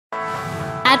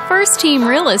At First Team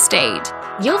Real Estate,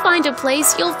 you'll find a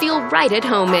place you'll feel right at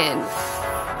home in.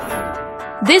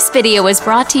 This video is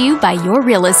brought to you by your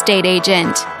real estate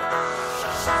agent.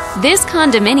 This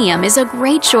condominium is a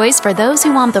great choice for those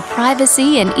who want the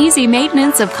privacy and easy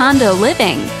maintenance of condo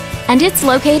living, and it's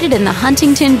located in the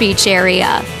Huntington Beach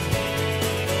area.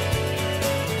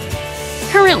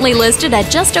 Currently listed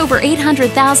at just over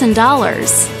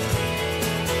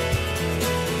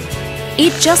 $800,000.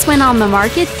 It just went on the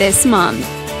market this month.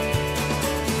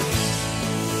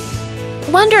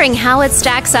 Wondering how it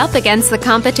stacks up against the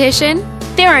competition?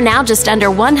 There are now just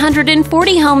under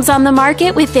 140 homes on the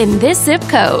market within this zip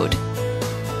code.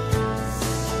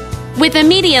 With a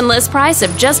median list price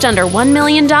of just under $1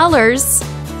 million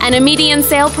and a median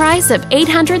sale price of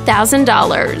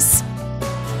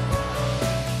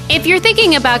 $800,000. If you're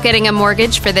thinking about getting a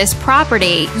mortgage for this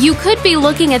property, you could be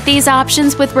looking at these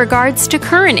options with regards to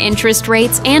current interest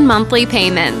rates and monthly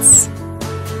payments.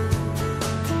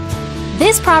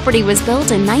 This property was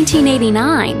built in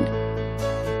 1989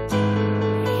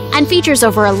 and features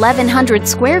over 1,100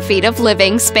 square feet of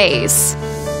living space,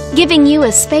 giving you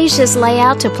a spacious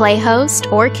layout to play host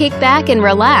or kick back and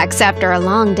relax after a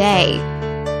long day.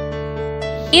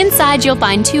 Inside, you'll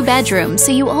find 2 bedrooms,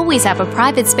 so you always have a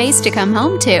private space to come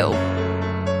home to,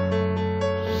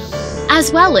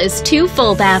 as well as 2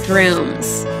 full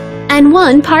bathrooms and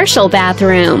 1 partial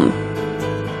bathroom.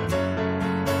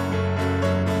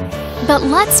 But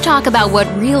let's talk about what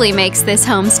really makes this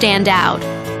home stand out.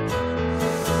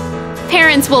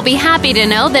 Parents will be happy to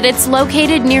know that it's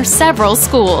located near several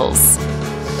schools.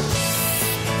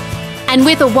 And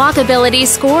with a walkability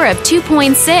score of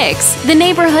 2.6, the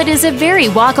neighborhood is a very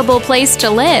walkable place to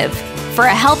live. For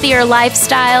a healthier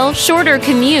lifestyle, shorter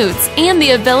commutes, and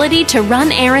the ability to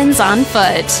run errands on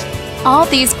foot. All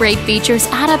these great features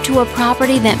add up to a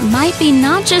property that might be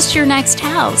not just your next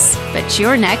house, but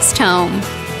your next home.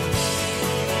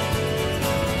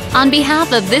 On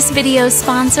behalf of this video's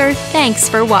sponsor, thanks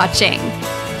for watching.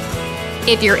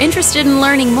 If you're interested in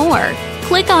learning more,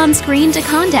 click on screen to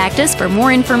contact us for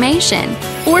more information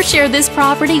or share this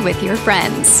property with your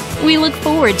friends. We look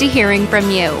forward to hearing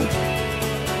from you.